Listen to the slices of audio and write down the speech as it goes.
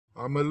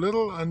I'm a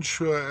little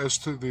unsure as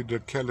to the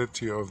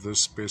locality of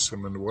this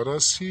specimen. What I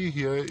see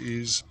here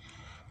is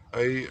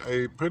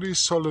a pretty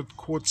solid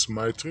quartz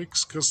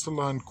matrix,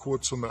 crystalline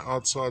quartz on the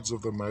outsides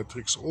of the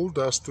matrix, all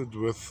dusted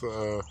with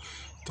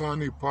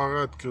tiny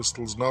pyrite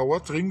crystals. Now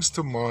what rings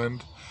to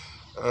mind,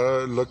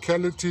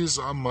 localities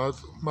I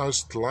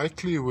most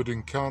likely would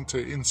encounter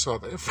in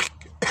South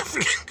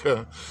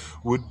Africa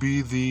would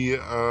be the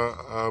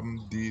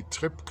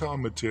Trepka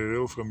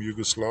material from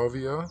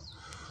Yugoslavia,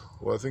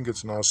 or I think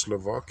it's now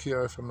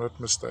Slovakia if I'm not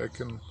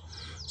mistaken.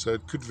 So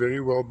it could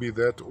very well be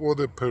that, or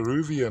the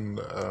Peruvian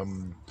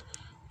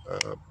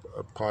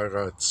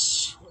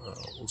pyrites,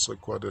 also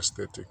quite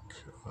aesthetic.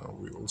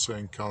 We also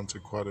encounter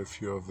quite a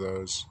few of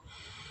those.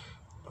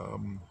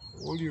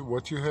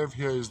 What you have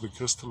here is the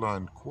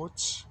crystalline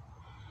quartz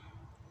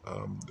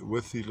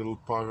with the little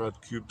pyrite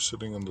cube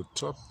sitting on the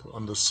top.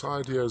 On the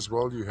side here as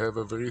well you have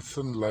a very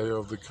thin layer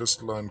of the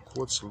crystalline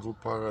quartz, a little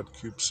pyrite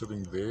cube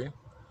sitting there.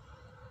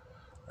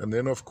 And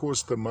then of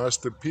course the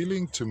most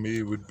appealing to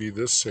me would be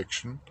this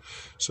section.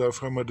 So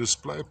from a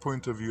display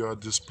point of view, I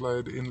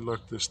displayed in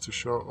like this to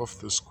show off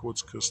this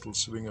quartz crystal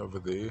sitting over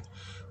there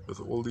with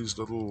all this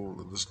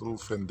little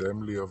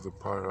family of the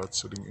pyrite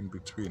sitting in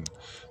between.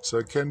 So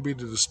it can be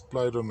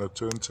displayed on a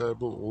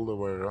turntable all the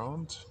way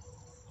around.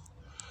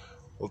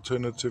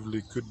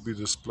 Alternatively could be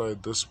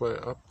displayed this way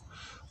up.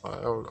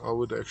 I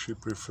would actually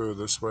prefer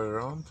this way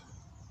around.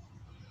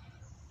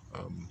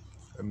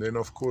 And then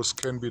of course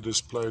can be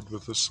displayed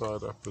with the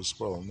side up as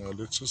well. Now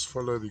let's just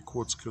follow the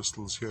quartz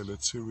crystals here.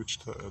 Let's see which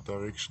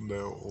direction they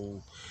are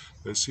all.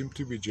 They seem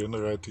to be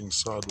generating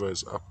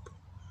sideways up.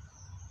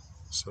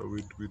 So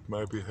we'd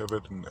maybe have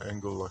it an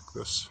angle like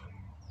this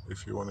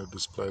if you want to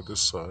display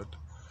this side.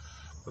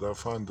 But I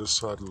find this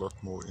side a lot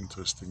more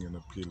interesting and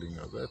appealing.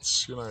 Now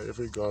that's, you know,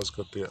 every guy's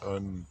got their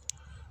own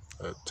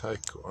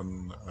take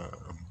on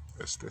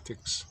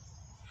aesthetics.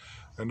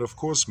 And of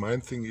course, main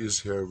thing is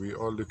here, we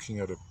are looking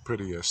at a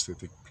pretty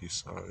aesthetic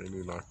piece. I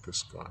really like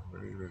this guy,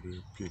 very,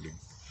 very appealing.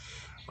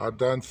 I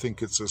don't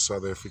think it's a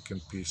South African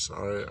piece.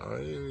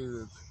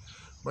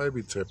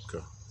 Maybe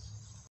Trepka.